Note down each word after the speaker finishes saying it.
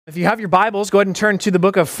If you have your Bibles, go ahead and turn to the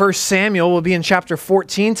book of 1 Samuel. We'll be in chapter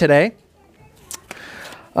 14 today.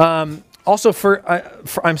 I'm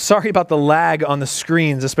sorry about the lag on the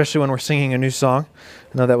screens, especially when we're singing a new song.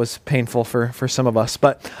 I know that was painful for some of us.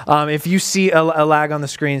 But if you see a lag on the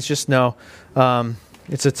screens, just know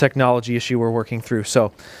it's a technology issue we're working through.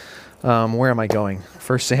 So where am I going?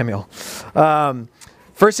 1 Samuel.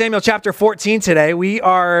 1 Samuel chapter 14 today.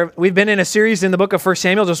 We've been in a series in the book of 1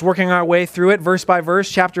 Samuel, just working our way through it verse by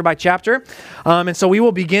verse, chapter by chapter. And so we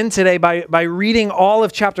will begin today by reading all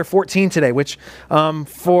of chapter 14 today, which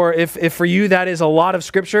if for you that is a lot of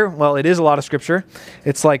scripture, well, it is a lot of scripture.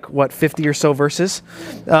 It's like, 50 or so verses.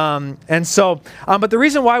 But the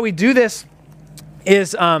reason why we do this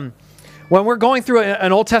is when we're going through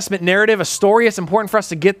an Old Testament narrative, a story, it's important for us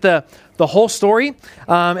to get the whole story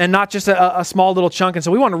and not just a small little chunk. And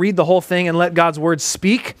so we want to read the whole thing and let God's word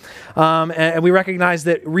speak. And we recognize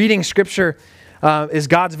that reading scripture is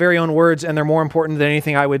God's very own words, and they're more important than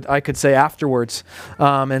anything I could say afterwards.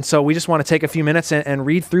 And so we just want to take a few minutes and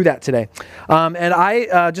read through that today. And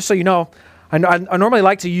I, just so you know, I normally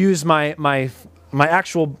like to use my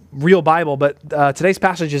actual real Bible, but today's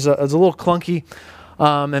passage is a little clunky.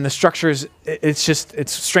 And the structures,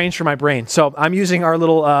 it's strange for my brain. So I'm using our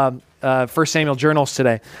little 1 Samuel journals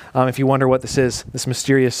today, if you wonder what this is, this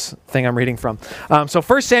mysterious thing I'm reading from. So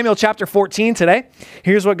 1 Samuel chapter 14 today.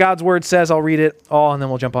 Here's what God's word says. I'll read it all and then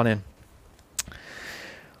we'll jump on in.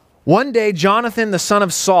 One day Jonathan, the son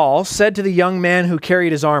of Saul, said to the young man who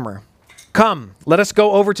carried his armor, "Come, let us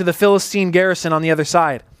go over to the Philistine garrison on the other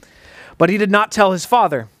side." But he did not tell his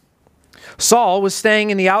father. Saul was staying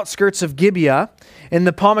in the outskirts of Gibeah in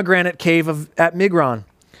the pomegranate cave at Migron.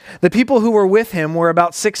 The people who were with him were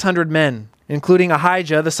about 600 men, including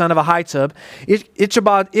Ahijah, the son of Ahitub,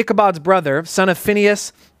 Ichabod's brother, son of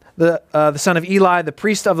Phinehas, the son of Eli, the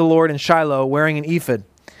priest of the Lord in Shiloh, wearing an ephod.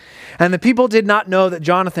 And the people did not know that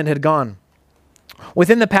Jonathan had gone.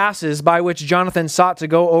 Within the passes by which Jonathan sought to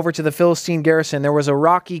go over to the Philistine garrison, there was a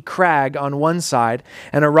rocky crag on one side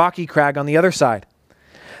and a rocky crag on the other side.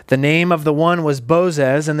 The name of the one was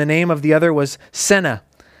Bozez, and the name of the other was Seneh.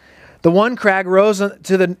 The one crag rose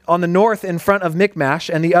on the north in front of Michmash,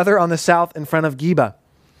 and the other on the south in front of Geba.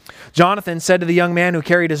 Jonathan said to the young man who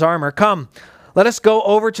carried his armor, "Come, let us go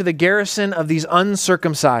over to the garrison of these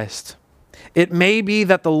uncircumcised. It may be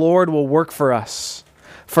that the Lord will work for us,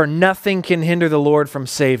 for nothing can hinder the Lord from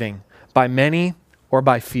saving, by many or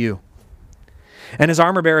by few." And his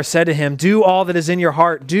armor-bearer said to him, "Do all that is in your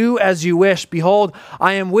heart. Do as you wish. Behold,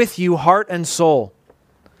 I am with you, heart and soul."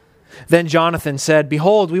 Then Jonathan said,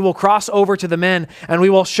 "Behold, we will cross over to the men, and we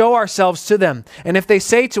will show ourselves to them. And if they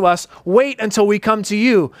say to us, 'Wait until we come to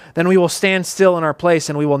you,' then we will stand still in our place,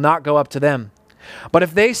 and we will not go up to them. But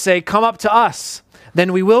if they say, 'Come up to us,'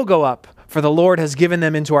 then we will go up, for the Lord has given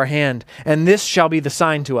them into our hand, and this shall be the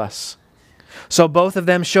sign to us." So both of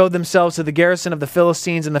them showed themselves to the garrison of the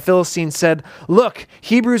Philistines, and the Philistines said, "Look,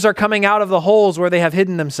 Hebrews are coming out of the holes where they have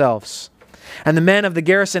hidden themselves." And the men of the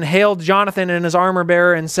garrison hailed Jonathan and his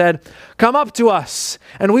armor-bearer and said, "Come up to us,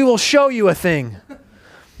 and we will show you a thing."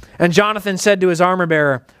 And Jonathan said to his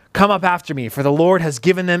armor-bearer, "Come up after me, for the Lord has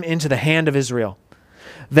given them into the hand of Israel."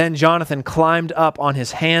 Then Jonathan climbed up on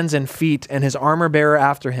his hands and feet, and his armor-bearer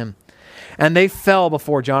after him. And they fell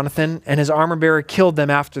before Jonathan, and his armor-bearer killed them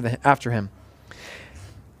after him.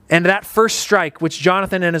 And that first strike which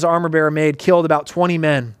Jonathan and his armor-bearer made killed about 20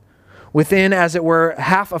 men, within, as it were,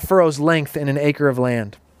 half a furrow's length in an acre of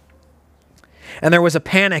land. And there was a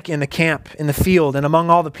panic in the camp, in the field, and among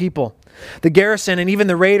all the people. The garrison and even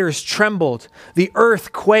the raiders trembled. The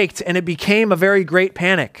earth quaked, and it became a very great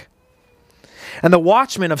panic. And the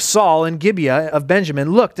watchmen of Saul in Gibeah of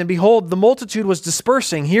Benjamin looked, and behold, the multitude was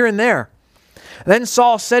dispersing here and there. Then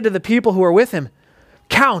Saul said to the people who were with him,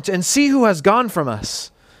 "Count and see who has gone from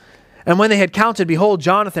us." And when they had counted, behold,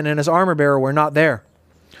 Jonathan and his armor-bearer were not there.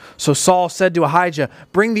 So Saul said to Ahijah,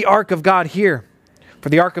 "Bring the ark of God here." For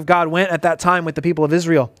the ark of God went at that time with the people of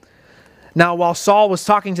Israel. Now while Saul was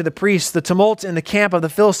talking to the priests, the tumult in the camp of the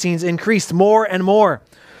Philistines increased more and more.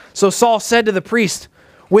 So Saul said to the priest,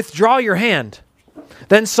 "Withdraw your hand."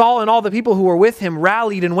 Then Saul and all the people who were with him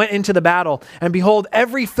rallied and went into the battle. And behold,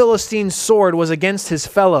 every Philistine's sword was against his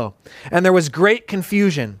fellow, and there was great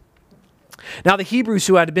confusion. Now the Hebrews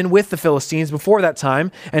who had been with the Philistines before that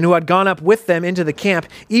time, and who had gone up with them into the camp,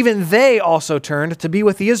 even they also turned to be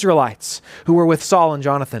with the Israelites, who were with Saul and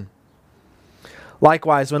Jonathan.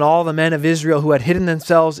 Likewise, when all the men of Israel who had hidden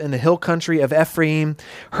themselves in the hill country of Ephraim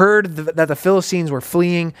heard that the Philistines were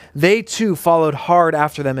fleeing, they too followed hard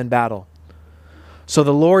after them in battle. So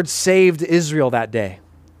the Lord saved Israel that day,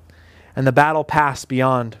 and the battle passed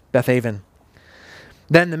beyond Bethaven.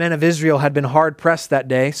 Then the men of Israel had been hard pressed that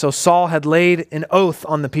day, so Saul had laid an oath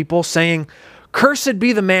on the people, saying, "Cursed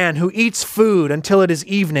be the man who eats food until it is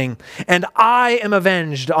evening, and I am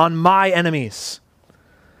avenged on my enemies."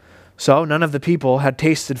 So none of the people had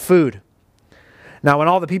tasted food. Now when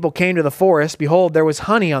all the people came to the forest, behold, there was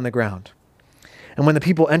honey on the ground. And when the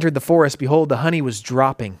people entered the forest, behold, the honey was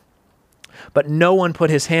dropping. But no one put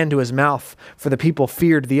his hand to his mouth, for the people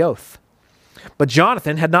feared the oath. But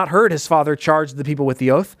Jonathan had not heard his father charge the people with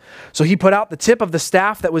the oath. So he put out the tip of the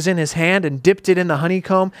staff that was in his hand and dipped it in the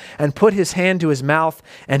honeycomb and put his hand to his mouth,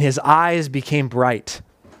 and his eyes became bright.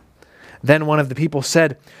 Then one of the people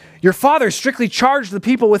said, "Your father strictly charged the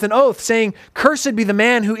people with an oath, saying, 'Cursed be the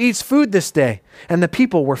man who eats food this day.' And the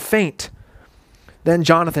people were faint." Then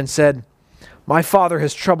Jonathan said, "My father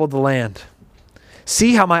has troubled the land.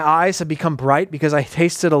 See how my eyes have become bright because I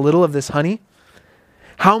tasted a little of this honey?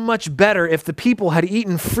 How much better if the people had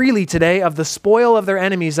eaten freely today of the spoil of their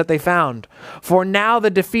enemies that they found, for now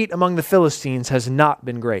the defeat among the Philistines has not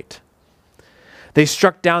been great." They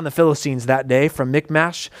struck down the Philistines that day from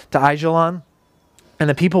Michmash to Aijalon, and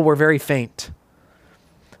the people were very faint.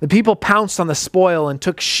 The people pounced on the spoil and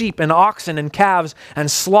took sheep and oxen and calves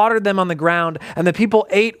and slaughtered them on the ground, and the people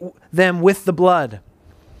ate them with the blood.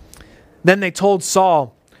 Then they told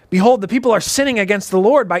Saul, "Behold, the people are sinning against the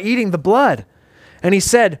Lord by eating the blood." And he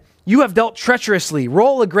said, "You have dealt treacherously.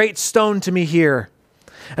 Roll a great stone to me here."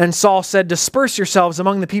 And Saul said, "Disperse yourselves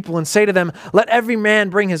among the people and say to them, let every man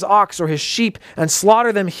bring his ox or his sheep and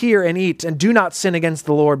slaughter them here and eat, and do not sin against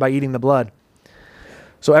the Lord by eating the blood."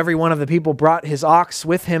 So every one of the people brought his ox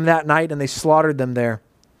with him that night, and they slaughtered them there.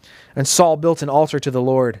 And Saul built an altar to the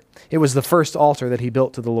Lord. It was the first altar that he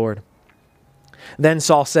built to the Lord. Then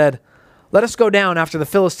Saul said, "Let us go down after the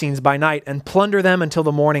Philistines by night and plunder them until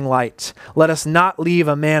the morning light. Let us not leave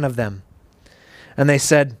a man of them." And they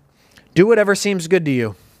said, "Do whatever seems good to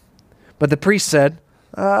you." But the priest said,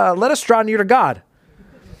 "Let us draw near to God."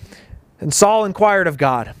 And Saul inquired of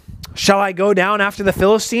God, "Shall I go down after the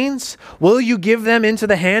Philistines? Will you give them into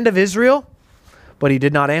the hand of Israel?" But he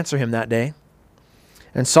did not answer him that day.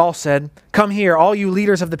 And Saul said, "Come here, all you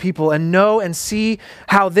leaders of the people, and know and see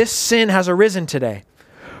how this sin has arisen today.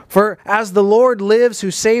 For as the Lord lives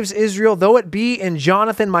who saves Israel, though it be in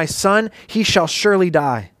Jonathan my son, he shall surely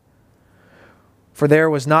die." For there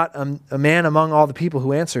was not a man among all the people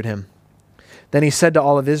who answered him. Then he said to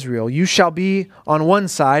all of Israel, "You shall be on one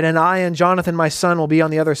side, and I and Jonathan my son will be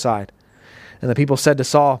on the other side." And the people said to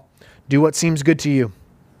Saul, "Do what seems good to you."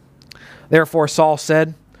 Therefore Saul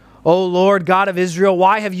said, "O Lord God of Israel,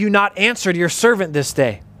 why have you not answered your servant this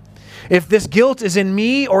day? If this guilt is in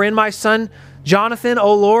me or in my son Jonathan,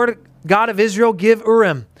 O Lord God of Israel, give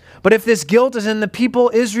Urim. But if this guilt is in the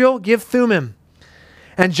people Israel, give Thummim."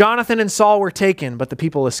 And Jonathan and Saul were taken, but the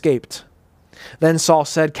people escaped. Then Saul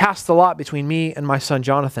said, "Cast the lot between me and my son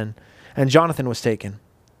Jonathan." And Jonathan was taken.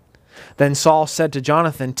 Then Saul said to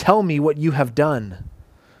Jonathan, "Tell me what you have done."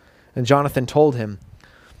 And Jonathan told him,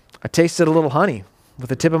 "I tasted a little honey with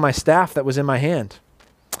the tip of my staff that was in my hand.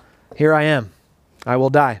 Here I am. I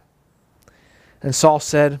will die." And Saul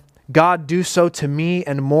said, "God do so to me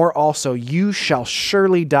and more also. You shall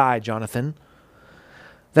surely die, Jonathan."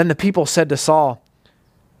 Then the people said to Saul,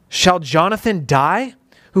 "Shall Jonathan die,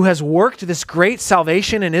 who has worked this great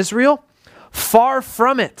salvation in Israel? Far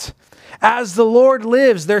from it. As the Lord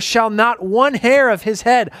lives, there shall not one hair of his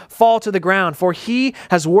head fall to the ground, for he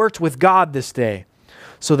has worked with God this day."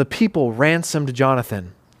 So the people ransomed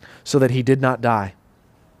Jonathan, so that he did not die.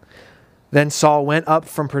 Then Saul went up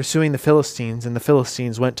from pursuing the Philistines, and the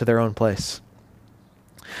Philistines went to their own place.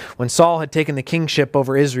 When Saul had taken the kingship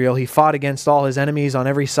over Israel, he fought against all his enemies on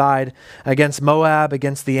every side, against Moab,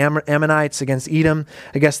 against the Ammonites, against Edom,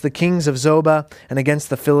 against the kings of Zobah, and against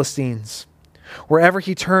the Philistines. Wherever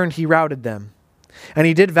he turned, he routed them. And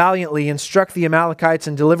he did valiantly and struck the Amalekites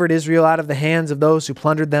and delivered Israel out of the hands of those who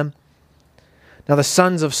plundered them. Now the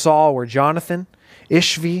sons of Saul were Jonathan,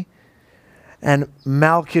 Ishvi, and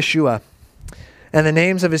Malchishua. And the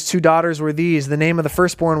names of his two daughters were these. The name of the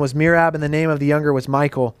firstborn was Merab, and the name of the younger was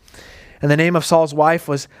Michal. And the name of Saul's wife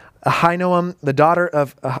was Ahinoam, the daughter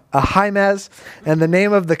of Ahimaaz. And the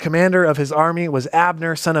name of the commander of his army was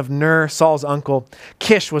Abner, son of Ner, Saul's uncle.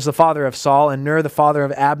 Kish was the father of Saul, and Ner the father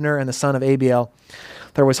of Abner, and the son of Abiel.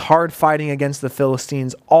 There was hard fighting against the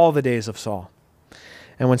Philistines all the days of Saul.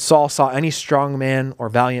 And when Saul saw any strong man or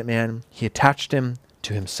valiant man, he attached him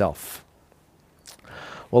to himself.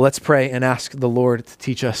 Well, let's pray and ask the Lord to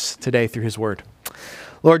teach us today through his word.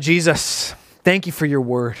 Lord Jesus, thank you for your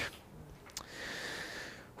word,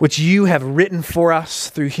 which you have written for us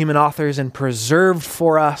through human authors and preserved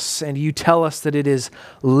for us. And you tell us that it is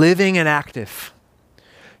living and active,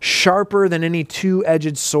 sharper than any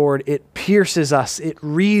two-edged sword. It pierces us. It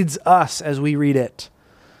reads us as we read it.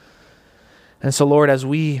 And so, Lord, as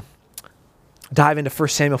we dive into 1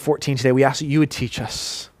 Samuel 14 today, we ask that you would teach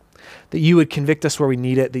us, that you would convict us where we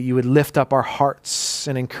need it, that you would lift up our hearts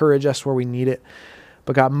and encourage us where we need it.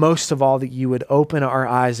 But God, most of all, that you would open our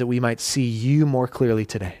eyes that we might see you more clearly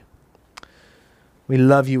today. We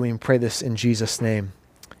love you and pray this in Jesus' name.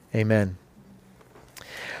 Amen.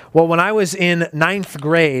 Well, when I was in 9th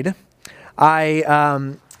grade,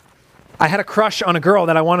 I had a crush on a girl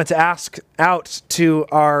that I wanted to ask out to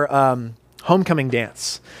our homecoming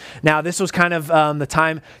dance. Now, this was kind of the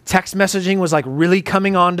time text messaging was like really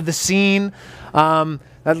coming onto the scene.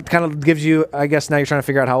 That kind of gives you, I guess now you're trying to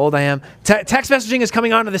figure out how old I am. Text messaging is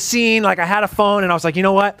coming onto the scene. Like I had a phone and I was like, you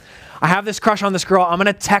know what? I have this crush on this girl. I'm going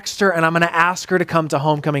to text her and I'm going to ask her to come to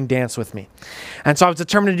homecoming dance with me. And so I was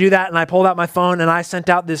determined to do that. And I pulled out my phone and I sent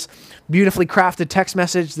out this beautifully crafted text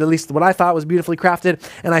message, at least what I thought was beautifully crafted.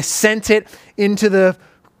 And I sent it into the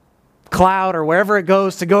cloud or wherever it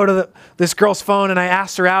goes to go to this girl's phone. And I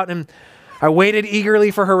asked her out and I waited eagerly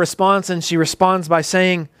for her response. And she responds by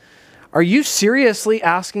saying, "Are you seriously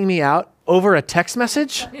asking me out over a text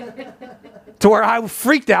message?" To where I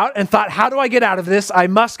freaked out and thought, how do I get out of this? I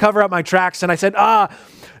must cover up my tracks. And I said,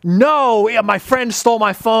 no, my friend stole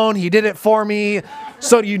my phone. He did it for me.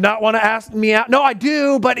 So do you not want to ask me out? No, I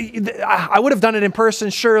do, but I would have done it in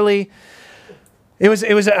person, surely. It was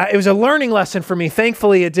a learning lesson for me.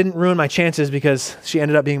 Thankfully, it didn't ruin my chances because she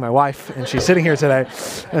ended up being my wife and she's sitting here today.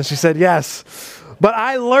 And she said yes. But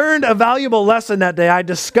I learned a valuable lesson that day. I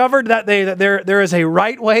discovered that day that there is a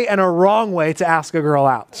right way and a wrong way to ask a girl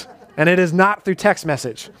out. And it is not through text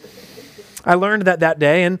message. I learned that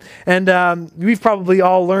day, and we've probably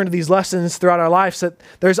all learned these lessons throughout our lives, that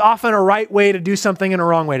there's often a right way to do something and a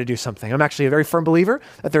wrong way to do something. I'm actually a very firm believer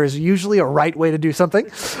that there is usually a right way to do something.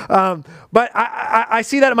 But I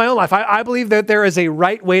see that in my own life. I believe that there is a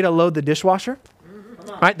right way to load the dishwasher.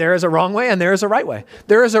 Right? There is a wrong way and there is a right way.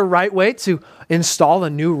 There is a right way to install a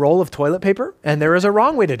new roll of toilet paper, and there is a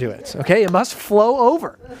wrong way to do it. Okay, it must flow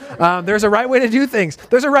over. There's a right way to do things.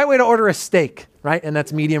 There's a right way to order a steak, right? And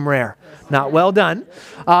that's medium rare, not well done.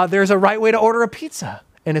 There's a right way to order a pizza,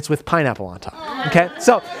 and it's with pineapple on top. Okay,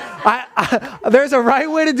 so there's a right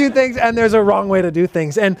way to do things, and there's a wrong way to do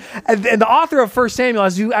things. And the author of 1 Samuel,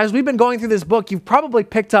 as we've been going through this book, you've probably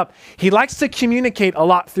picked up, he likes to communicate a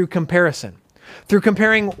lot through comparison. Through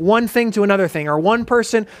comparing one thing to another thing or one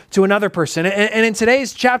person to another person. And in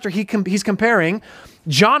today's chapter, he's comparing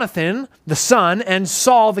Jonathan, the son, and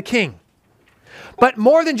Saul, the king. But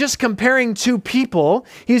more than just comparing two people,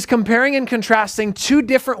 he's comparing and contrasting two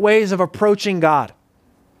different ways of approaching God.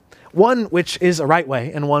 One which is a right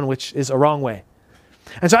way and one which is a wrong way.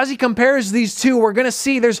 And so as he compares these two, we're going to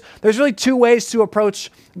see there's really two ways to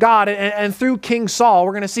approach God. And through King Saul,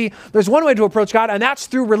 we're going to see there's one way to approach God, and that's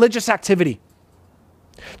through religious activity.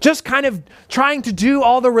 Just kind of trying to do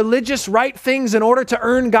all the religious right things in order to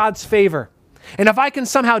earn God's favor. And if I can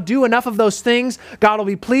somehow do enough of those things, God will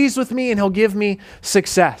be pleased with me and he'll give me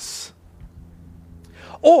success.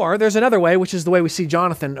 Or there's another way, which is the way we see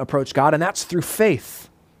Jonathan approach God, and that's through faith.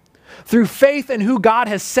 Through faith in who God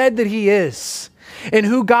has said that he is, in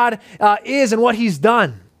who God is and what he's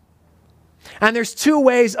done. And there's two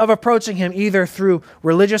ways of approaching him, either through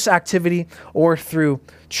religious activity or through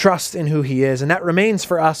trust in who he is. And that remains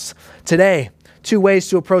for us today. Two ways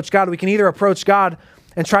to approach God. We can either approach God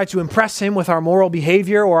and try to impress him with our moral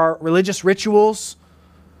behavior or our religious rituals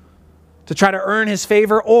to try to earn his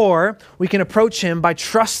favor, or we can approach him by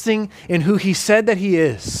trusting in who he said that he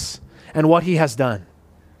is and what he has done.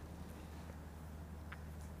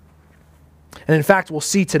 And in fact, we'll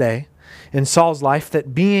see today in Saul's life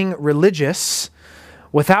that being religious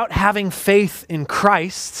without having faith in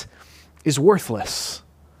Christ is worthless.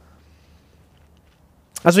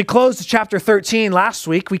 As we closed chapter 13 last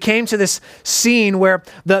week, we came to this scene where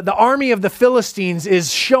the army of the Philistines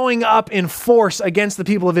is showing up in force against the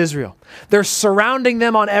people of Israel. They're surrounding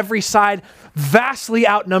them on every side, vastly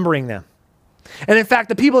outnumbering them. And in fact,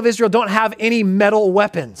 the people of Israel don't have any metal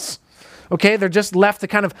weapons. Okay, they're just left to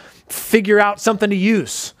kind of figure out something to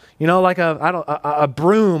use. You know, like a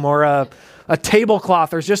broom or a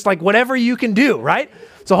tablecloth, or just like whatever you can do, right?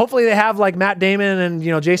 So hopefully they have like Matt Damon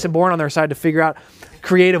and Jason Bourne on their side to figure out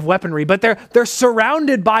creative weaponry. But they're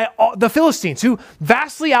surrounded by the Philistines, who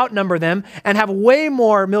vastly outnumber them and have way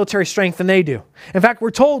more military strength than they do. In fact,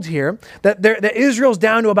 we're told here that Israel's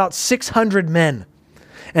down to about 600 men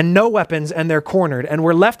and no weapons, and they're cornered. And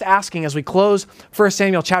we're left asking, as we close 1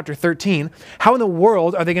 Samuel chapter 13, how in the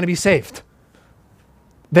world are they going to be saved?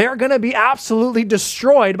 They are going to be absolutely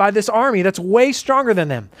destroyed by this army that's way stronger than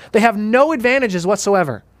them. They have no advantages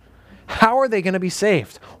whatsoever. How are they going to be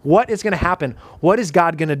saved? What is going to happen? What is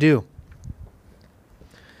God going to do?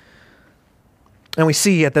 And we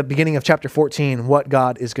see at the beginning of chapter 14 what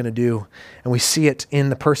God is going to do. And we see it in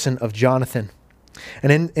the person of Jonathan.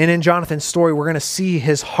 And in Jonathan's story, we're going to see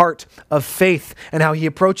his heart of faith and how he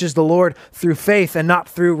approaches the Lord through faith and not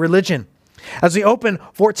through religion. As we open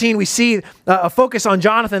 14, we see a focus on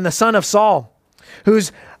Jonathan, the son of Saul,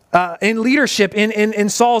 who's in leadership in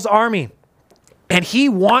Saul's army. And he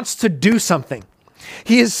wants to do something.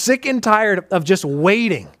 He is sick and tired of just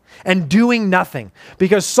waiting and doing nothing.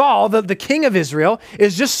 Because Saul, the king of Israel,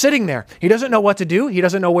 is just sitting there. He doesn't know what to do. He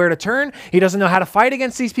doesn't know where to turn. He doesn't know how to fight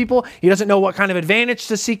against these people. He doesn't know what kind of advantage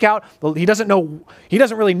to seek out. He doesn't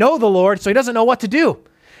really know the Lord, so he doesn't know what to do.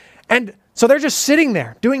 And so they're just sitting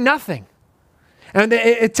there doing nothing. And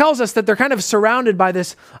it tells us that they're kind of surrounded by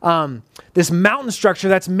this mountain structure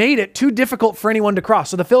that's made it too difficult for anyone to cross.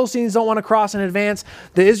 So the Philistines don't want to cross in advance.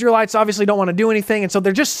 The Israelites obviously don't want to do anything. And so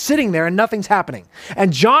they're just sitting there and nothing's happening.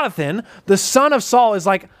 And Jonathan, the son of Saul, is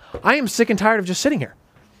like, I am sick and tired of just sitting here.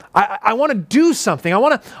 I want to do something. I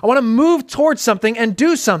want to move towards something and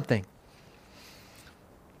do something.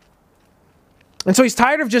 And so he's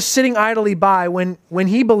tired of just sitting idly by when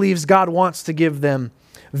he believes God wants to give them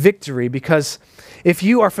victory, because if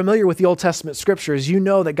you are familiar with the Old Testament scriptures, you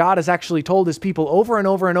know that God has actually told his people over and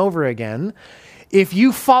over and over again, if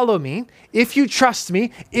you follow me, if you trust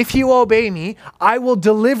me, if you obey me, I will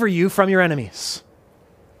deliver you from your enemies.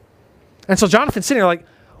 And so Jonathan's sitting there like,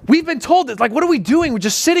 we've been told this, like, what are we doing? We're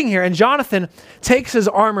just sitting here. And Jonathan takes his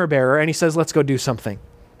armor bearer and he says, let's go do something.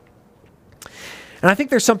 And I think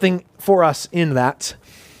there's something for us in that,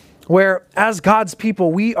 where as God's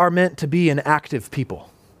people, we are meant to be an active people.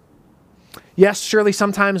 Yes, surely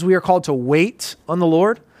sometimes we are called to wait on the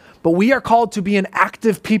Lord, but we are called to be an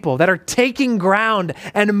active people that are taking ground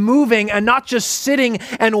and moving and not just sitting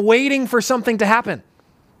and waiting for something to happen.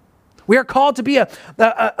 We are called to be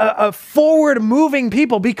a forward-moving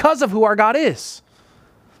people because of who our God is.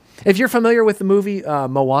 If you're familiar with the movie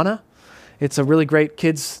Moana, it's a really great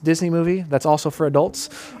kids Disney movie that's also for adults.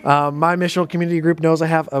 My missional community group knows I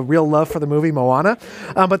have a real love for the movie Moana.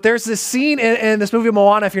 But there's this scene in this movie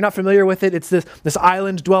Moana, if you're not familiar with it, it's this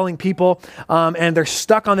island-dwelling people, and they're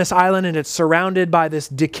stuck on this island, and it's surrounded by this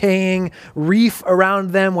decaying reef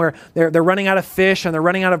around them where they're running out of fish and they're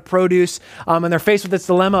running out of produce, and they're faced with this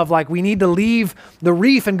dilemma of like, we need to leave the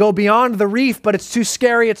reef and go beyond the reef, but it's too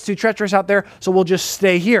scary, it's too treacherous out there, so we'll just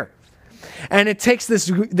stay here. And it takes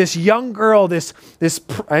this young girl, this is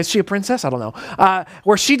she a princess? I don't know.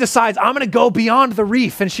 Where she decides, I'm going to go beyond the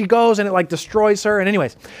reef. And she goes and it like destroys her. And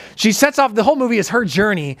anyways, she sets off, the whole movie is her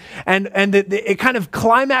journey. And it kind of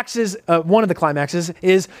climaxes, one of the climaxes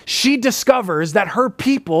is she discovers that her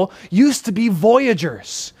people used to be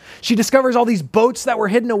voyagers. She discovers all these boats that were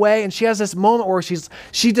hidden away, and she has this moment where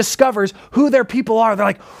she discovers who their people are. They're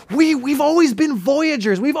like, we've always been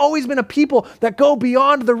voyagers. We've always been a people that go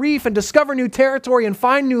beyond the reef and discover new territory and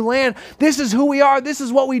find new land. This is who we are. This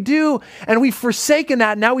is what we do. And we've forsaken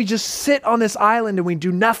that. Now we just sit on this island and we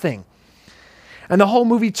do nothing. And the whole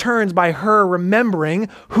movie turns by her remembering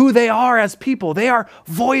who they are as people. They are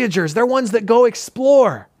voyagers. They're ones that go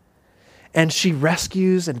explore. And she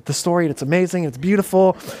rescues, and the story, and it's amazing, it's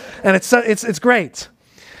beautiful, and it's great.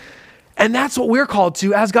 And that's what we're called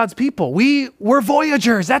to as God's people. We're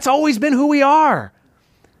voyagers. That's always been who we are.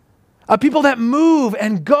 A people that move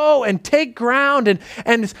and go and take ground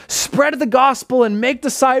and spread the gospel and make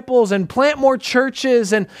disciples and plant more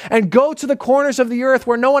churches and go to the corners of the earth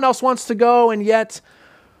where no one else wants to go, and yet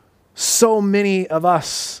so many of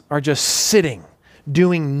us are just sitting,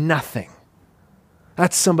 doing nothing.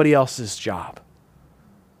 That's somebody else's job.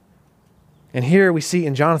 And here we see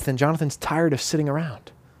in Jonathan's tired of sitting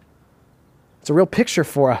around. It's a real picture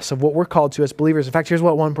for us of what we're called to as believers. In fact, here's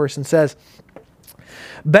what one person says.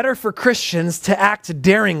 Better for Christians to act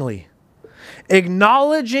daringly,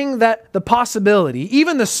 acknowledging that the possibility,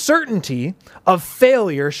 even the certainty of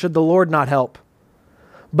failure should the Lord not help,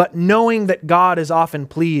 but knowing that God is often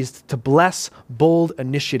pleased to bless bold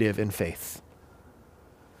initiative in faith.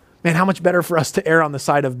 Man, how much better for us to err on the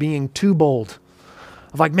side of being too bold.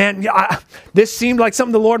 Of like, man, this seemed like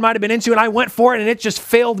something the Lord might have been into, and I went for it, and it just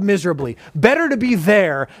failed miserably. Better to be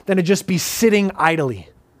there than to just be sitting idly.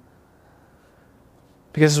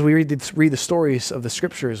 Because as we read the stories of the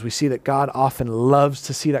scriptures, we see that God often loves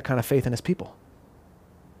to see that kind of faith in his people.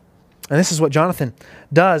 And this is what Jonathan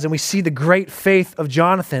does. And we see the great faith of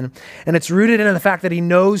Jonathan. And it's rooted in the fact that he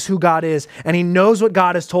knows who God is. And he knows what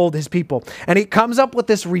God has told his people. And he comes up with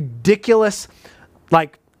this ridiculous,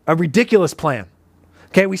 like, a ridiculous plan.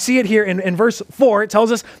 Okay, we see it here in verse 4. It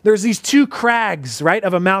tells us there's these two crags, right,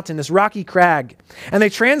 of a mountain, this rocky crag. And they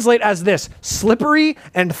translate as this, slippery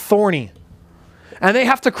and thorny. And they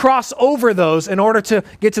have to cross over those in order to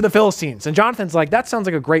get to the Philistines. And Jonathan's like, that sounds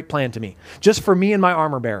like a great plan to me, just for me and my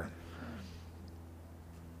armor bearer.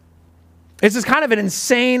 It's just kind of an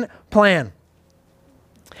insane plan.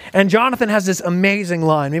 And Jonathan has this amazing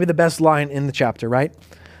line, maybe the best line in the chapter, right?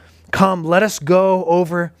 Come, let us go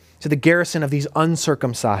over to the garrison of these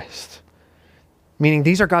uncircumcised. Meaning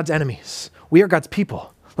these are God's enemies. We are God's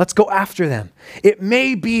people. Let's go after them. It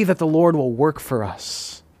may be that the Lord will work for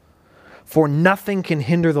us. For nothing can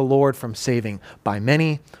hinder the Lord from saving by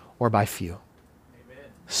many or by few. Amen.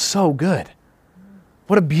 So good.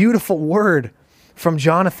 What a beautiful word from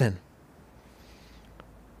Jonathan.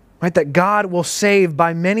 Right, that God will save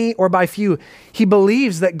by many or by few. He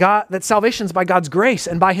believes that salvation is by God's grace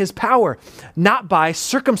and by his power, not by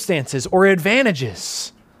circumstances or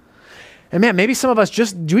advantages. And man, maybe some of us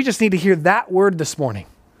we just need to hear that word this morning.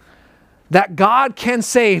 That God can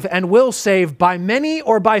save and will save by many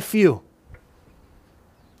or by few.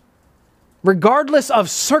 Regardless of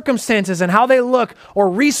circumstances and how they look or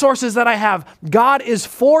resources that I have, God is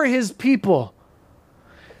for his people.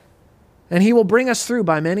 And he will bring us through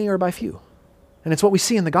by many or by few. And it's what we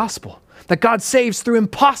see in the gospel, that God saves through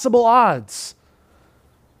impossible odds.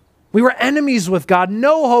 We were enemies with God,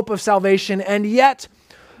 no hope of salvation, and yet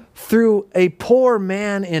through a poor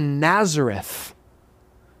man in Nazareth,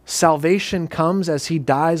 salvation comes as he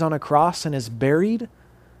dies on a cross and is buried.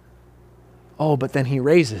 Oh, but then he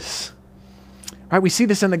raises. Right? We see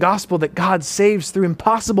this in the gospel that God saves through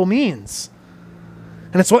impossible means.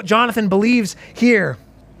 And it's what Jonathan believes here.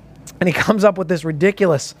 And he comes up with this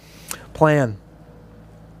ridiculous plan.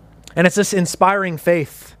 And it's this inspiring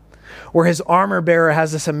faith where his armor bearer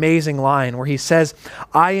has this amazing line where he says,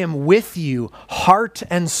 I am with you, heart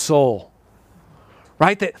and soul.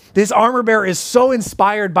 Right? That this armor bearer is so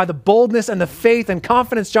inspired by the boldness and the faith and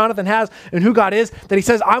confidence Jonathan has in who God is that he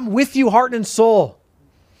says, I'm with you, heart and soul.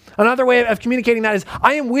 Another way of communicating that is,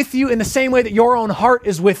 I am with you in the same way that your own heart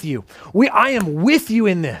is with you. I am with you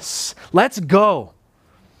in this. Let's go.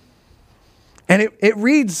 And it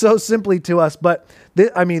reads so simply to us, but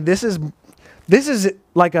this is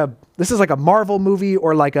like a Marvel movie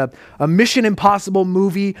or like a Mission Impossible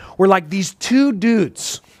movie where like these two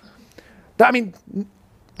dudes, they're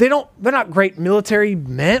not great military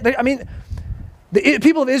men. The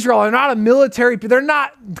people of Israel are not a military, they're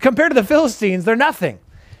not, compared to the Philistines, they're nothing.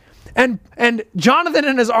 And Jonathan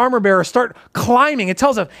and his armor bearer start climbing. It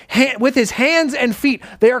tells us with his hands and feet,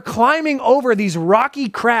 they are climbing over these rocky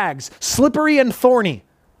crags, slippery and thorny,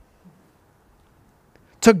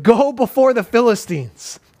 to go before the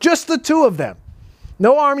Philistines. Just the two of them.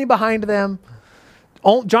 No army behind them.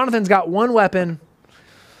 Jonathan's got one weapon.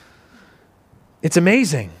 It's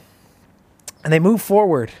amazing. And they move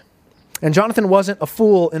forward. And Jonathan wasn't a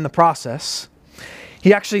fool in the process.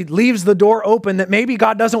 He actually leaves the door open that maybe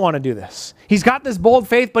God doesn't want to do this. He's got this bold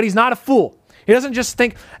faith, but he's not a fool. He doesn't just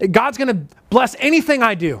think God's going to bless anything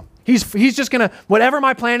I do. He's just going to, whatever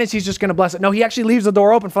my plan is, he's just going to bless it. No, he actually leaves the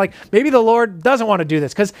door open for like, maybe the Lord doesn't want to do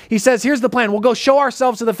this because he says, here's the plan. We'll go show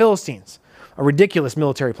ourselves to the Philistines. A ridiculous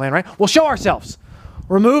military plan, right? We'll show ourselves.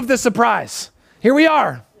 Remove the surprise. Here we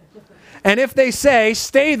are. And if they say,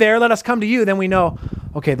 stay there, let us come to you, then we know,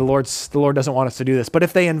 okay, the Lord doesn't want us to do this. But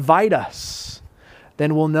if they invite us,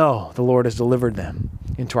 then we'll know the Lord has delivered them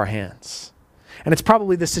into our hands. And it's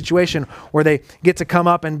probably this situation where they get to come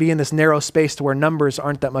up and be in this narrow space to where numbers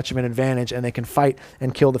aren't that much of an advantage and they can fight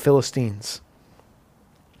and kill the Philistines.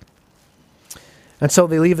 And so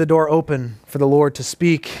they leave the door open for the Lord to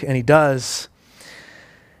speak, and he does.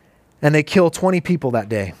 And they kill 20 people that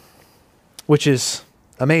day, which is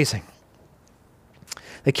amazing.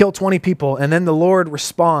 They kill 20 people, and then the Lord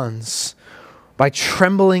responds by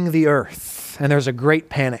trembling the earth. And there's a great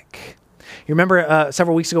panic. You remember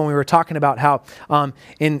several weeks ago when we were talking about how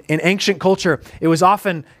in ancient culture, it was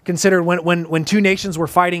often considered when two nations were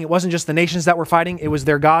fighting, it wasn't just the nations that were fighting, it was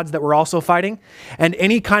their gods that were also fighting. And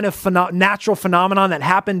any kind of natural phenomenon that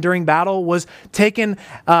happened during battle was taken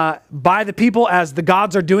by the people as the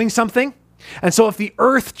gods are doing something. And so if the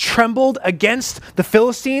earth trembled against the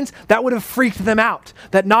Philistines, that would have freaked them out.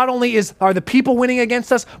 That not only are the people winning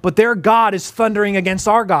against us, but their God is thundering against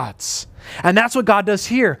our gods. And that's what God does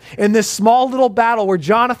here in this small little battle where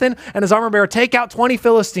Jonathan and his armor bearer take out 20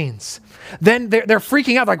 Philistines. Then they're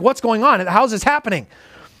freaking out, like, what's going on? How's this happening?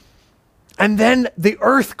 And then the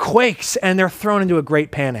earth quakes and they're thrown into a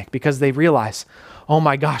great panic because they realize, oh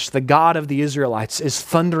my gosh, the God of the Israelites is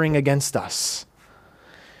thundering against us.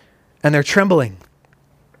 And they're trembling.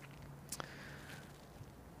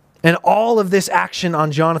 And all of this action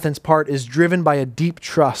on Jonathan's part is driven by a deep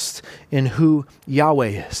trust in who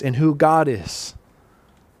Yahweh is, in who God is.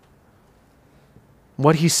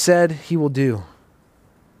 What he said he will do.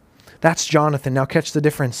 That's Jonathan. Now catch the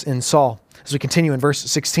difference in Saul as we continue in verse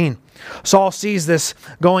 16. Saul sees this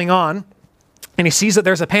going on, and he sees that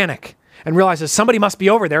there's a panic and realizes somebody must be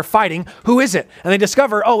over there fighting. Who is it? And they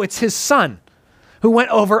discover, oh, it's his son who went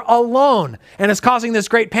over alone and is causing this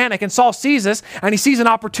great panic. And Saul sees this, and he sees an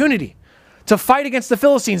opportunity to fight against the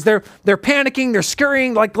Philistines. They're panicking, they're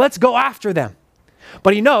scurrying, like, let's go after them.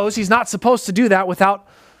 But he knows he's not supposed to do that without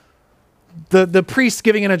the priest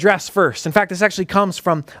giving an address first. In fact, this actually comes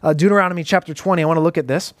from Deuteronomy chapter 20. I want to look at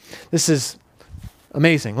this. This is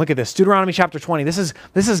amazing. Look at this. Deuteronomy chapter 20. This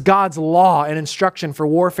is God's law and instruction for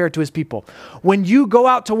warfare to his people. When you go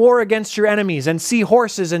out to war against your enemies and see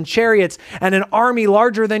horses and chariots and an army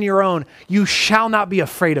larger than your own, you shall not be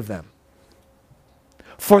afraid of them.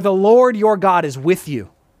 For the Lord your God is with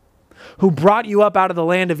you, who brought you up out of the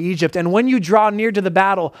land of Egypt. And when you draw near to the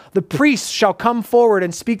battle, the priests shall come forward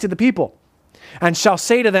and speak to the people, and shall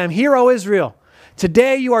say to them, Hear, O Israel,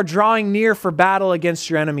 today you are drawing near for battle against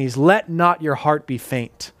your enemies. Let not your heart be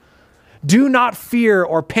faint. Do not fear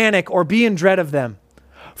or panic or be in dread of them.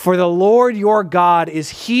 For the Lord your God is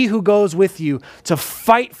he who goes with you to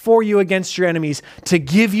fight for you against your enemies, to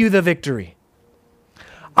give you the victory.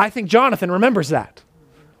 I think Jonathan remembers that,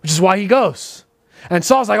 which is why he goes. And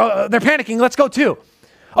Saul's like, oh, they're panicking, let's go too.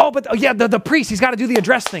 Oh, but yeah, the priest, he's got to do the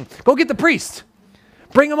address thing. Go get the priest.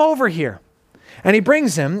 Bring him over here. And he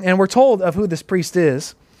brings him, and we're told of who this priest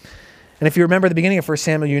is. And if you remember the beginning of 1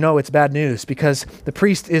 Samuel, you know it's bad news, because the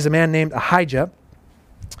priest is a man named Ahijah,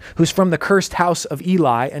 who's from the cursed house of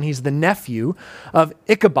Eli, and he's the nephew of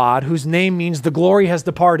Ichabod, whose name means the glory has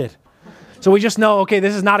departed. So we just know, okay,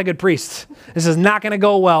 this is not a good priest. This is not going to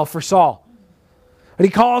go well for Saul. But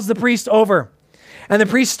he calls the priest over. And the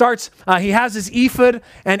priest starts, he has his ephod,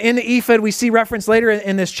 and in the ephod we see reference later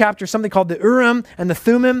in this chapter, something called the Urim and the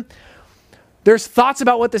Thummim. There's thoughts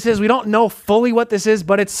about what this is. We don't know fully what this is,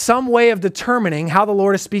 but it's some way of determining how the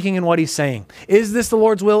Lord is speaking and what he's saying. Is this the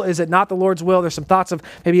Lord's will? Is it not the Lord's will? There's some thoughts of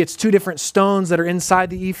maybe it's two different stones that are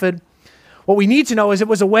inside the ephod. What we need to know is it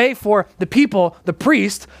was a way for the people, the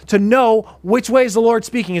priest, to know which way is the Lord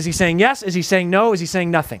speaking. Is he saying yes? Is he saying no? Is he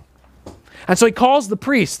saying nothing? And so he calls the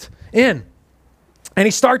priest in, and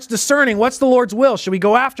he starts discerning what's the Lord's will. Should we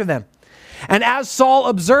go after them? And as Saul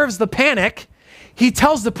observes the panic, he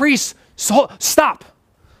tells the priest, stop.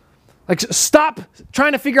 Like, stop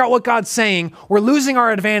trying to figure out what God's saying. We're losing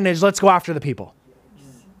our advantage. Let's go after the people.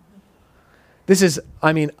 This is,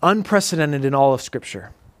 unprecedented in all of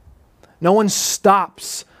Scripture. No one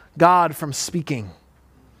stops God from speaking.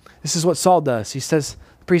 This is what Saul does. He says,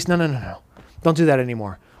 the priest, no. Don't do that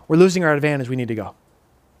anymore. We're losing our advantage. We need to go.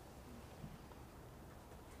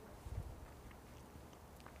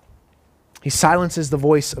 He silences the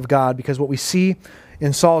voice of God, because what we see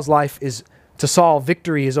in Saul's life is, to Saul,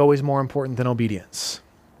 victory is always more important than obedience.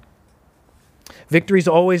 Victory is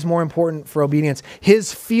always more important for obedience.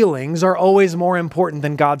 His feelings are always more important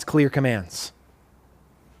than God's clear commands.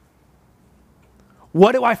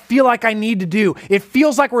 What do I feel like I need to do? It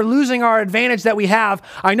feels like we're losing our advantage that we have.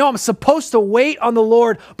 I know I'm supposed to wait on the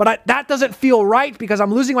Lord, but that doesn't feel right because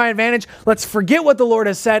I'm losing my advantage. Let's forget what the Lord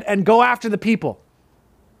has said and go after the people.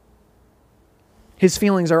 His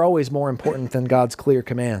feelings are always more important than God's clear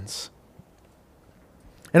commands.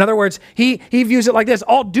 In other words, he views it like this: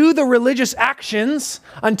 I'll do the religious actions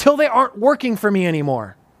until they aren't working for me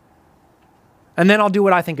anymore. And then I'll do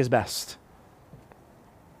what I think is best.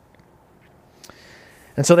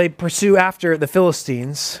 And so they pursue after the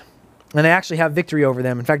Philistines, and they actually have victory over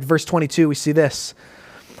them. In fact, verse 22, we see this.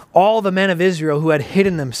 All the men of Israel who had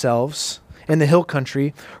hidden themselves in the hill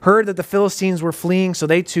country heard that the Philistines were fleeing, so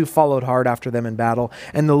they too followed hard after them in battle.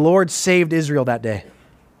 And the Lord saved Israel that day,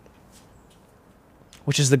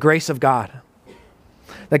 which is the grace of God.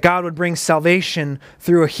 That God would bring salvation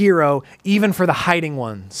through a hero, even for the hiding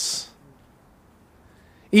ones.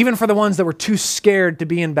 Even for the ones that were too scared to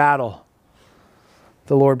be in battle.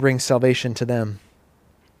 The Lord brings salvation to them.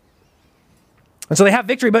 And so they have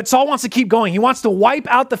victory, but Saul wants to keep going. He wants to wipe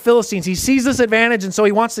out the Philistines. He sees this advantage, and so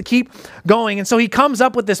he wants to keep going. And so he comes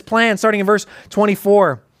up with this plan, starting in verse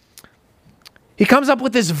 24. He comes up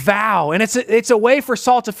with this vow, and it's a way for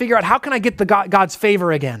Saul to figure out, how can I get God's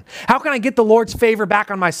favor again? How can I get the Lord's favor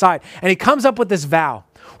back on my side? And he comes up with this vow,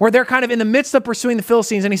 where they're kind of in the midst of pursuing the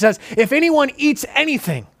Philistines, and he says, if anyone eats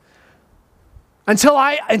anything, until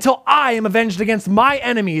I am avenged against my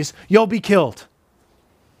enemies, you'll be killed.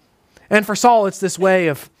 And for Saul, it's this way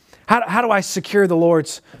of How do I secure the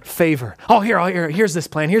Lord's favor? Oh, here's this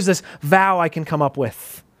plan. Here's this vow I can come up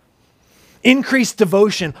with. Increased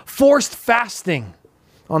devotion, forced fasting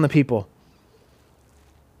on the people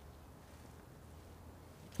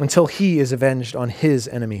until he is avenged on his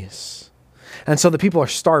enemies. And so the people are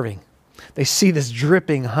starving. They see this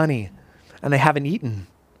dripping honey and they haven't eaten.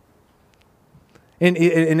 In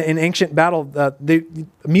ancient battle, the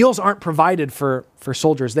meals aren't provided for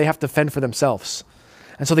soldiers. They have to fend for themselves.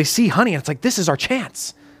 And so they see honey and it's like, this is our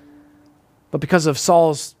chance. But because of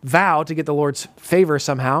Saul's vow to get the Lord's favor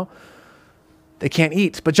somehow, they can't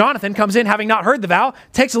eat. But Jonathan comes in having not heard the vow,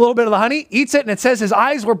 takes a little bit of the honey, eats it, and it says his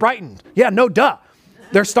eyes were brightened. Yeah, no duh.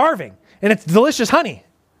 They're starving. And it's delicious honey.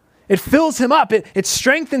 It fills him up. It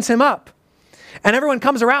strengthens him up. And everyone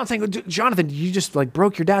comes around saying, Jonathan, you just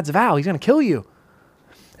broke your dad's vow. He's going to kill you.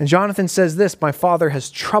 And Jonathan says this, my father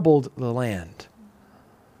has troubled the land.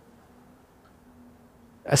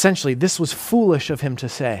 Essentially, this was foolish of him to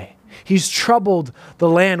say. He's troubled the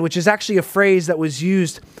land, which is actually a phrase that was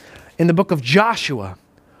used in the book of Joshua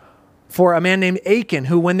for a man named Achan,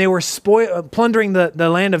 who when they were plundering the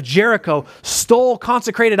land of Jericho, stole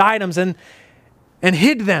consecrated items and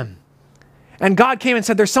hid them. And God came and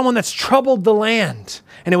said, there's someone that's troubled the land.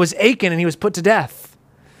 And it was Achan, and he was put to death.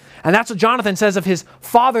 And that's what Jonathan says of his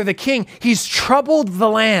father, the king. He's troubled the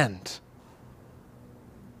land.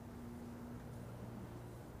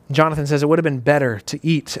 Jonathan says it would have been better to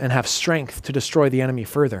eat and have strength to destroy the enemy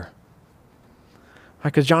further.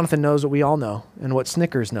 Because Jonathan knows what we all know and what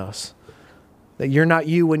Snickers knows. That you're not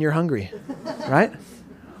you when you're hungry, right?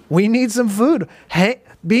 We need some food.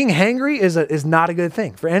 Being hangry is not a good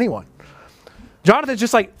thing for anyone. Jonathan's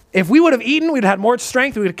just like, if we would have eaten, we'd have had more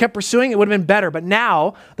strength, we would have kept pursuing, it would have been better. But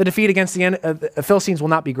now the defeat against the Philistines will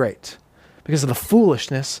not be great because of the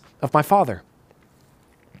foolishness of my father.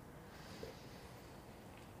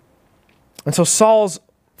 And so Saul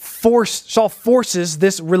forces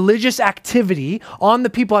this religious activity on the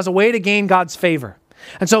people as a way to gain God's favor.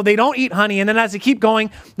 And so they don't eat honey. And then as they keep going,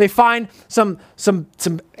 they find some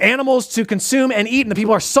animals to consume and eat. And the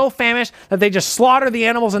people are so famished that they just slaughter the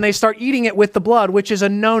animals and they start eating it with the blood, which is a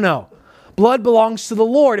no-no. Blood belongs to the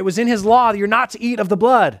Lord. It was in his law that you're not to eat of the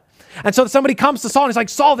blood. And so somebody comes to Saul and he's like,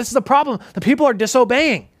 Saul, this is the problem. The people are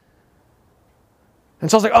disobeying. And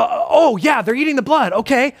Saul's like, oh yeah, they're eating the blood.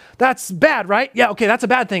 Okay, that's bad, right? Yeah, okay, that's a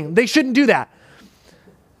bad thing. They shouldn't do that.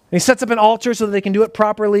 And he sets up an altar so that they can do it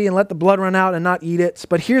properly and let the blood run out and not eat it.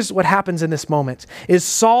 But here's what happens in this moment is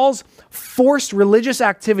Saul's forced religious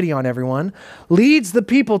activity on everyone leads the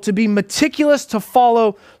people to be meticulous to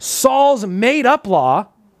follow Saul's made-up law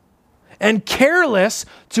and careless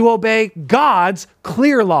to obey God's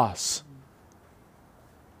clear laws.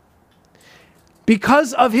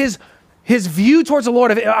 Because of his view towards the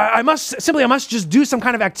Lord, I must just do some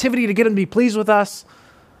kind of activity to get him to be pleased with us.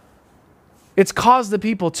 It's caused the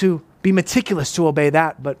people to be meticulous to obey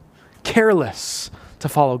that, but careless to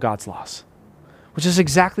follow God's laws, which is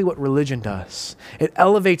exactly what religion does. It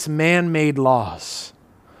elevates man-made laws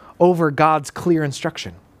over God's clear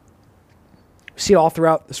instruction. We see it all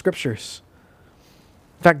throughout the scriptures.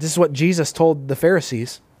 In fact, this is what Jesus told the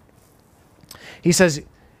Pharisees. He says,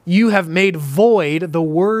 you have made void the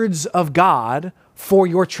words of God for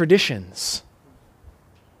your traditions.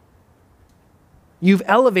 You've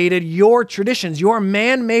elevated your traditions, your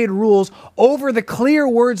man-made rules over the clear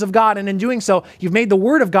words of God. And in doing so, you've made the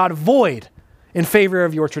word of God void in favor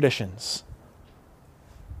of your traditions.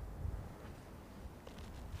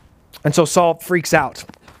 And so Saul freaks out.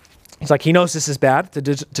 He's like, he knows this is bad to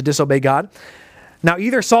disobey God. Now,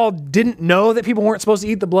 either Saul didn't know that people weren't supposed to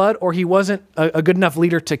eat the blood, or he wasn't a good enough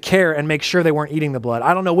leader to care and make sure they weren't eating the blood.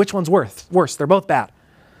 I don't know which one's worse. They're both bad.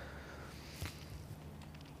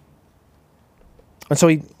 And so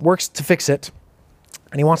he works to fix it,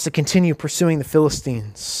 and he wants to continue pursuing the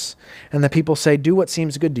Philistines. And the people say, do what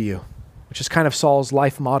seems good to you, which is kind of Saul's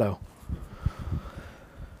life motto.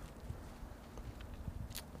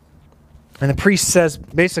 And the priest says,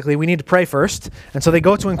 basically, we need to pray first. And so they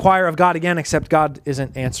go to inquire of God again, except God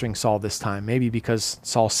isn't answering Saul this time, maybe because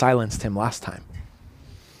Saul silenced him last time.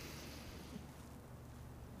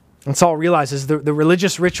 And Saul realizes the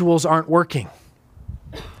religious rituals aren't working.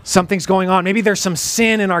 Something's going on. Maybe there's some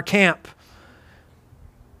sin in our camp.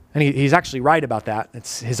 And he's actually right about that.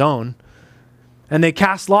 It's his own. And they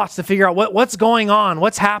cast lots to figure out what's going on,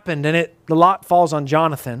 what's happened. And the lot falls on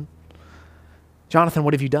Jonathan. Jonathan,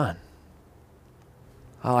 what have you done?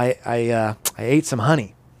 Oh, I ate some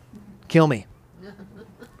honey. Kill me.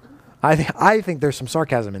 I think there's some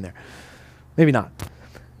sarcasm in there. Maybe not.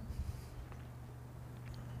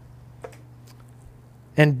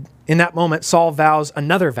 And in that moment, Saul vows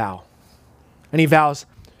another vow. And he vows,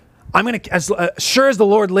 I'm going to, as sure as the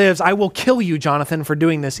Lord lives, I will kill you, Jonathan, for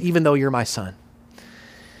doing this, even though you're my son.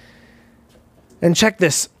 And check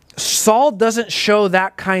this. Saul doesn't show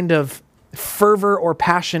that kind of fervor or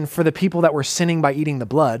passion for the people that were sinning by eating the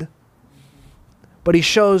blood, but he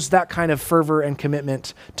shows that kind of fervor and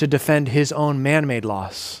commitment to defend his own man-made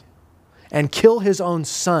loss and kill his own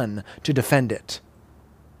son to defend it.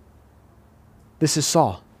 This is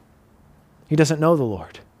Saul. He doesn't know the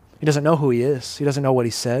Lord. He doesn't know who he is. He doesn't know what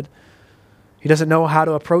he said. He doesn't know how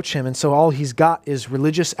to approach him, and so all he's got is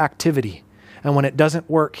religious activity. And when it doesn't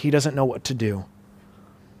work, he doesn't know what to do.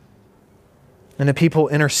 And the people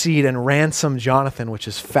intercede and ransom Jonathan, which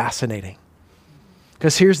is fascinating.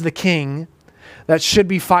 Because here's the king that should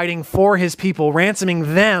be fighting for his people,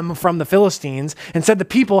 ransoming them from the Philistines. Instead, the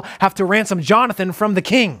people have to ransom Jonathan from the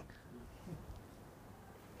king.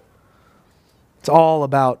 It's all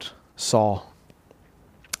about Saul.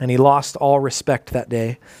 And he lost all respect that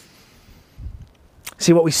day.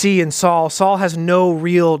 See, what we see in Saul has no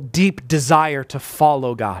real deep desire to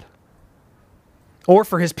follow God or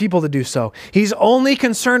for his people to do so. He's only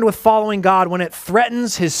concerned with following God when it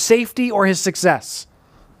threatens his safety or his success.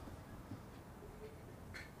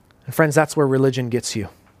 And friends, that's where religion gets you.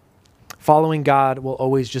 Following God will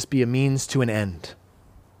always just be a means to an end.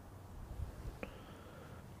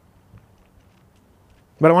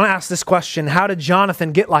 But I want to ask this question. How did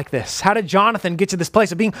Jonathan get like this? How did Jonathan get to this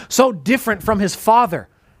place of being so different from his father?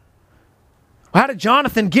 How did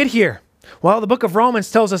Jonathan get here? Well, the book of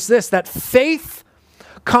Romans tells us this, that faith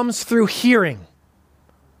comes through hearing,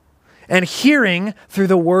 and hearing through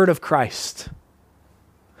the word of Christ.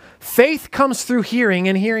 Faith comes through hearing,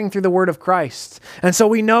 and hearing through the word of Christ. And so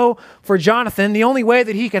we know for Jonathan, the only way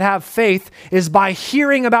that he could have faith is by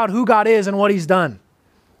hearing about who God is and what he's done.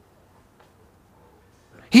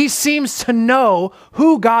 He seems to know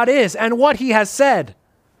who God is and what he has said.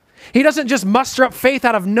 He doesn't just muster up faith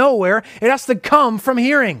out of nowhere. It has to come from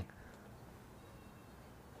hearing.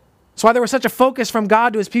 That's why there was such a focus from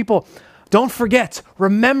God to his people. Don't forget.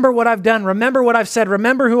 Remember what I've done. Remember what I've said.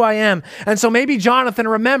 Remember who I am. And so maybe Jonathan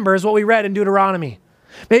remembers what we read in Deuteronomy.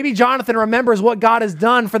 Maybe Jonathan remembers what God has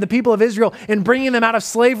done for the people of Israel in bringing them out of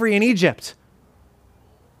slavery in Egypt.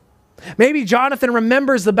 Maybe Jonathan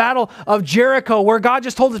remembers the battle of Jericho where God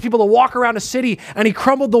just told his people to walk around a city and he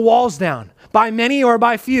crumbled the walls down by many or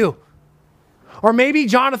by few. Or maybe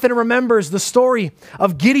Jonathan remembers the story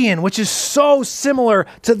of Gideon, which is so similar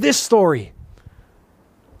to this story.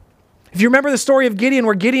 If you remember the story of Gideon,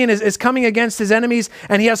 where Gideon is coming against his enemies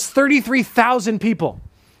and he has 33,000 people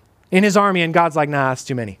in his army, and God's like, nah, that's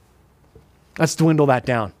too many. Let's dwindle that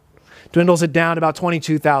down. Dwindles it down to about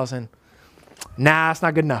 22,000. Nah, that's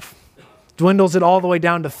not good enough. Dwindles it all the way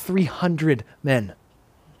down to 300 men.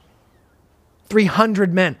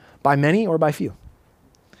 300 men, by many or by few.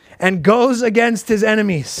 And goes against his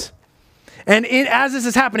enemies. And as this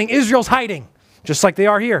is happening, Israel's hiding, just like they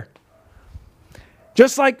are here.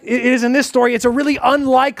 Just like it is in this story, it's a really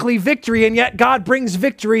unlikely victory, and yet God brings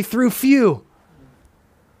victory through few.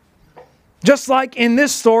 Just like in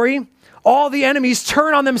this story, all the enemies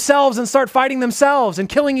turn on themselves and start fighting themselves and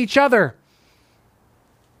killing each other.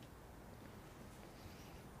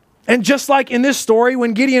 And just like in this story,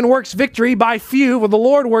 when Gideon works victory by few, when the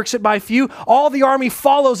Lord works it by few, all the army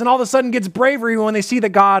follows and all of a sudden gets bravery when they see that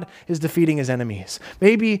God is defeating his enemies.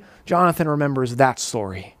 Maybe Jonathan remembers that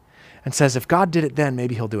story and says, if God did it then,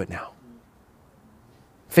 maybe he'll do it now.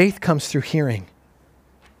 Faith comes through hearing.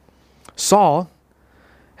 Saul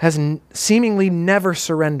has seemingly never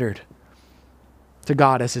surrendered to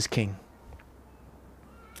God as his king.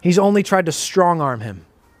 He's only tried to strong-arm him.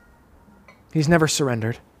 He's never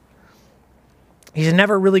surrendered. He's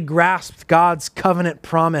never really grasped God's covenant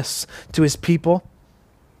promise to his people.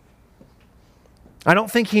 I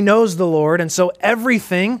don't think he knows the Lord, and so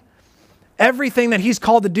everything that he's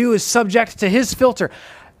called to do is subject to his filter.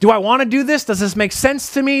 Do I want to do this? Does this make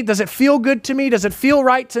sense to me? Does it feel good to me? Does it feel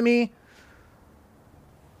right to me?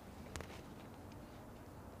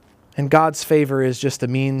 And God's favor is just a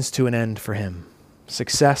means to an end for him.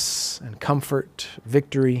 Success and comfort,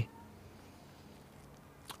 victory.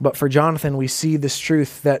 But for Jonathan, we see this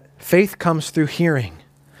truth that faith comes through hearing,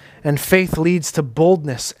 and faith leads to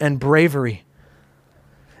boldness and bravery.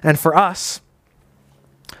 And for us,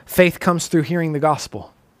 faith comes through hearing the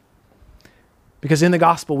gospel. Because in the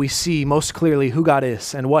gospel, we see most clearly who God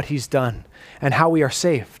is and what he's done and how we are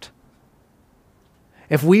saved.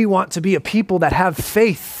 If we want to be a people that have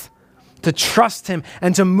faith to trust him,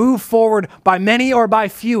 and to move forward by many or by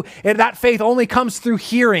few. That faith only comes through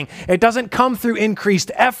hearing. It doesn't come through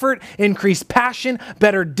increased effort, increased passion,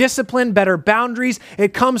 better discipline, better boundaries.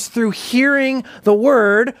 It comes through hearing the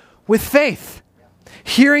word with faith,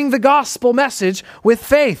 hearing the gospel message with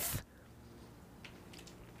faith.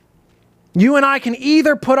 You and I can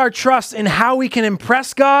either put our trust in how we can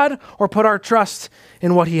impress God or put our trust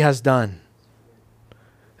in what he has done.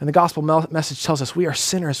 And the gospel message tells us we are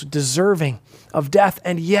sinners deserving of death,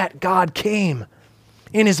 and yet God came.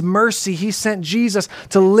 In his mercy, he sent Jesus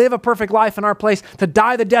to live a perfect life in our place, to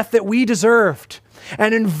die the death that we deserved,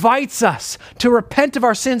 and invites us to repent of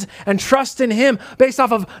our sins and trust in him based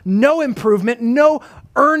off of no improvement, no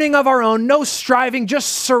earning of our own, no striving, just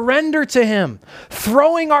surrender to him,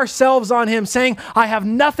 throwing ourselves on him, saying, I have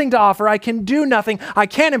nothing to offer, I can do nothing, I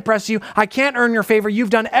can't impress you, I can't earn your favor, you've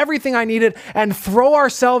done everything I needed, and throw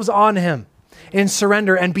ourselves on him in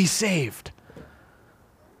surrender and be saved.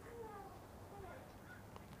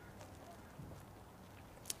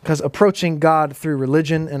 Because approaching God through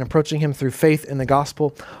religion and approaching him through faith in the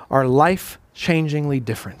gospel are life-changingly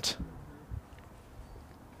different.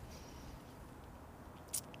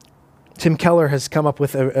 Tim Keller has come up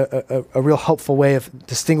with a real helpful way of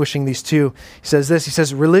distinguishing these two. He says this, he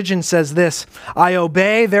says, religion says this, I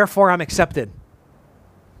obey, therefore I'm accepted.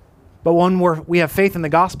 But when we have faith in the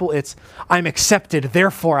gospel, it's, I'm accepted,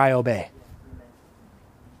 therefore I obey.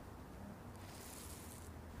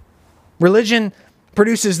 Religion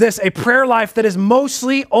produces this, a prayer life that is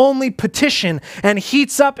mostly only petition and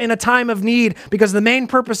heats up in a time of need because the main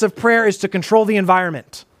purpose of prayer is to control the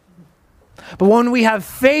environment. But when we have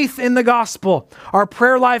faith in the gospel, our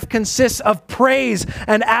prayer life consists of praise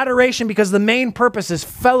and adoration because the main purpose is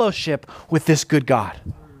fellowship with this good God.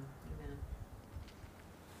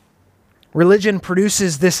 Religion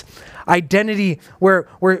produces this identity where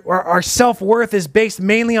our self-worth is based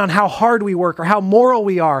mainly on how hard we work or how moral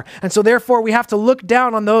we are. And so therefore we have to look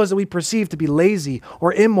down on those that we perceive to be lazy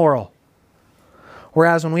or immoral.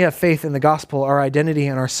 Whereas when we have faith in the gospel, our identity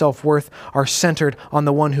and our self-worth are centered on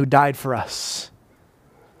the one who died for us.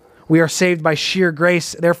 We are saved by sheer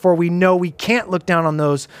grace. Therefore, we know we can't look down on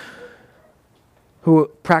those who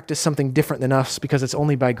practice something different than us because it's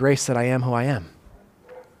only by grace that I am who I am.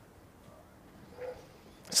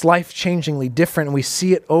 It's life-changingly different, and we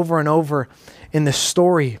see it over and over in this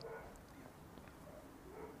story.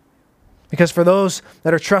 Because for those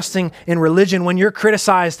that are trusting in religion, when you're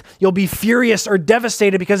criticized, you'll be furious or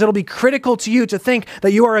devastated because it'll be critical to you to think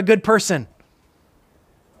that you are a good person.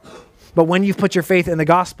 But when you've put your faith in the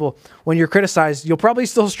gospel, when you're criticized, you'll probably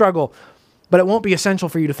still struggle, but it won't be essential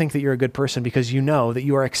for you to think that you're a good person because you know that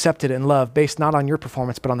you are accepted and loved based not on your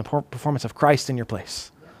performance, but on the performance of Christ in your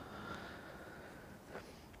place.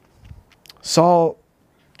 Saul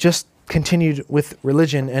just continued with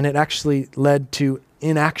religion, and it actually led to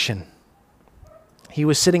inaction. He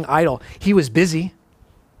was sitting idle. He was busy,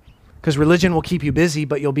 because religion will keep you busy,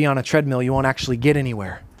 but you'll be on a treadmill. You won't actually get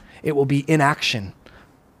anywhere. It will be inaction.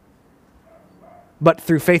 But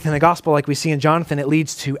through faith in the gospel, like we see in Jonathan, it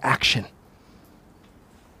leads to action.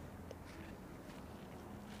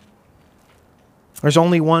 There's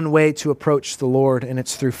only one way to approach the Lord, and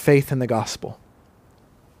it's through faith in the gospel,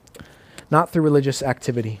 not through religious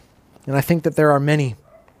activity. And I think that there are many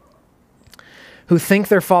who think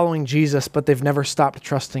they're following Jesus, but they've never stopped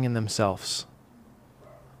trusting in themselves.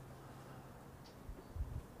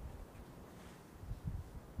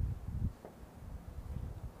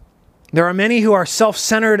 There are many who are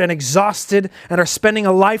self-centered and exhausted and are spending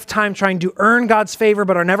a lifetime trying to earn God's favor,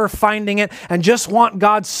 but are never finding it and just want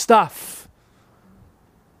God's stuff.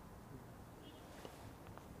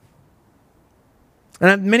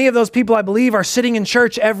 And many of those people, I believe, are sitting in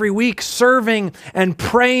church every week, serving and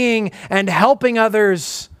praying and helping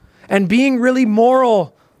others and being really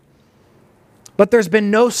moral. But there's been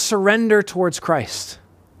no surrender towards Christ.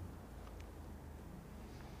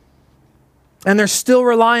 And they're still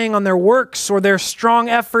relying on their works or their strong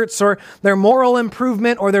efforts or their moral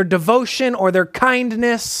improvement or their devotion or their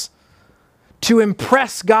kindness to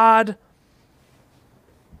impress God.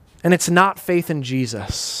 And it's not faith in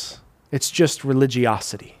Jesus. It's just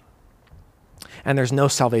religiosity. And there's no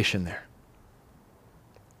salvation there.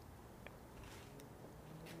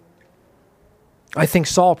 I think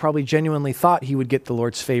Saul probably genuinely thought he would get the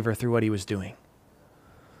Lord's favor through what he was doing.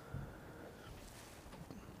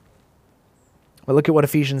 But look at what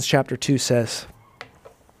Ephesians chapter 2 says.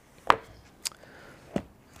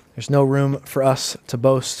 There's no room for us to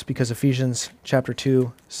boast because Ephesians chapter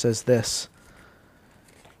 2 says this.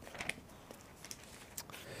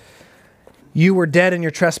 You were dead in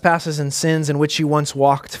your trespasses and sins in which you once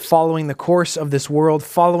walked, following the course of this world,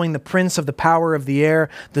 following the prince of the power of the air,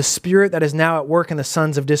 the spirit that is now at work in the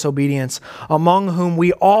sons of disobedience, among whom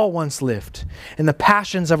we all once lived, in the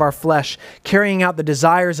passions of our flesh, carrying out the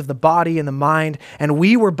desires of the body and the mind, and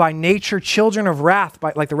we were by nature children of wrath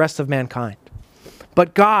like the rest of mankind.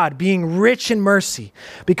 But God, being rich in mercy,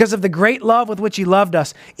 because of the great love with which he loved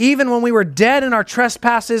us, even when we were dead in our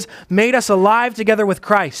trespasses, made us alive together with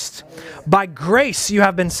Christ. By grace you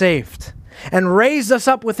have been saved, and raised us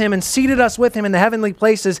up with him and seated us with him in the heavenly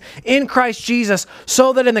places in Christ Jesus,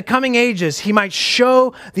 so that in the coming ages he might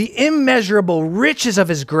show the immeasurable riches of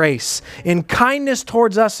his grace in kindness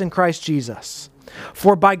towards us in Christ Jesus.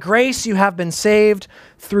 For by grace you have been saved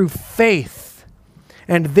through faith.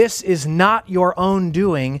 And this is not your own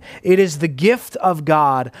doing. It is the gift of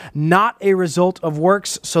God, not a result of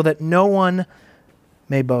works, so that no one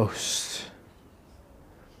may boast.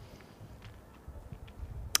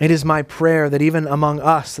 It is my prayer that even among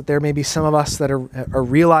us, that there may be some of us that are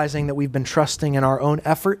realizing that we've been trusting in our own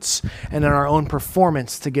efforts and in our own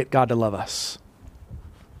performance to get God to love us.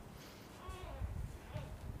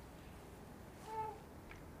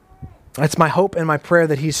 It's my hope and my prayer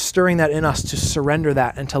that he's stirring that in us to surrender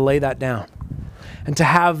that and to lay that down. And to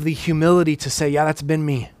have the humility to say, yeah, that's been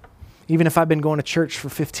me. Even if I've been going to church for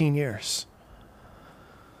 15 years.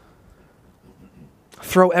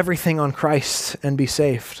 Throw everything on Christ and be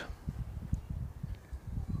saved.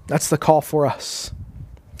 That's the call for us.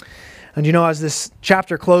 And you know, as this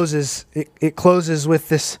chapter closes, it closes with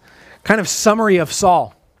this kind of summary of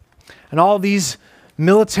Saul. And all these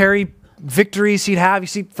military victories he'd have. You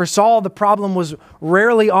see, for Saul, the problem was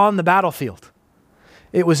rarely on the battlefield.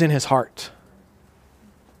 It was in his heart.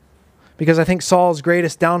 Because I think Saul's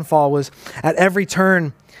greatest downfall was at every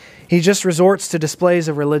turn, he just resorts to displays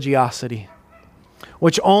of religiosity,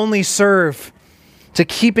 which only serve to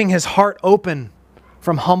keeping his heart open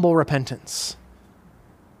from humble repentance.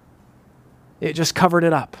 It just covered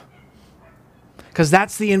it up. Because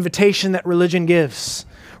that's the invitation that religion gives.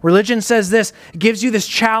 Religion says this, it gives you this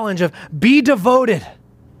challenge of be devoted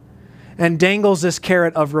and dangles this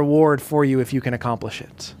carrot of reward for you if you can accomplish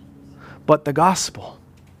it. But the gospel,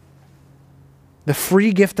 the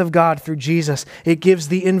free gift of God through Jesus, it gives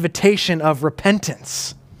the invitation of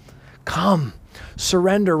repentance. Come,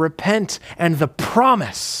 surrender, repent, and the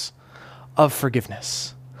promise of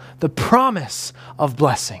forgiveness, the promise of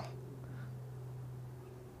blessing.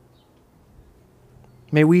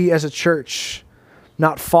 May we as a church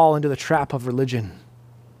not fall into the trap of religion,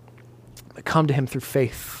 but come to him through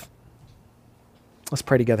faith. Let's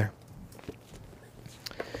pray together.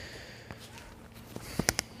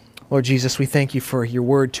 Lord Jesus, we thank you for your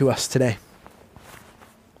word to us today.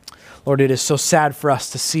 Lord, it is so sad for us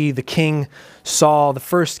to see the king Saul, the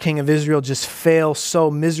first king of Israel, just fail so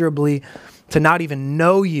miserably to not even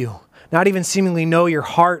know you, not even seemingly know your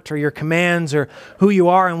heart or your commands or who you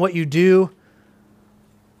are and what you do.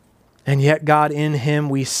 And yet, God, in him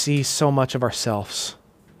we see so much of ourselves,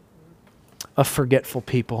 a forgetful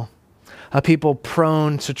people, a people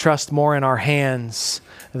prone to trust more in our hands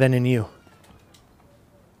than in you.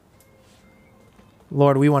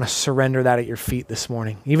 Lord, we want to surrender that at your feet this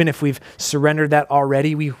morning. Even if we've surrendered that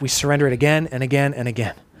already, we surrender it again and again and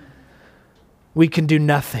again. We can do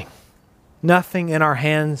nothing. Nothing in our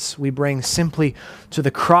hands we bring, simply to the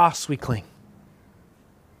cross we cling.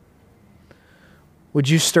 Would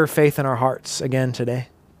you stir faith in our hearts again today?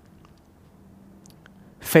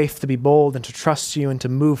 Faith to be bold and to trust you and to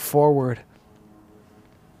move forward.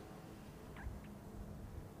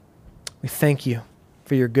 We thank you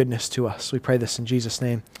for your goodness to us. We pray this in Jesus'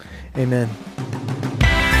 name. Amen.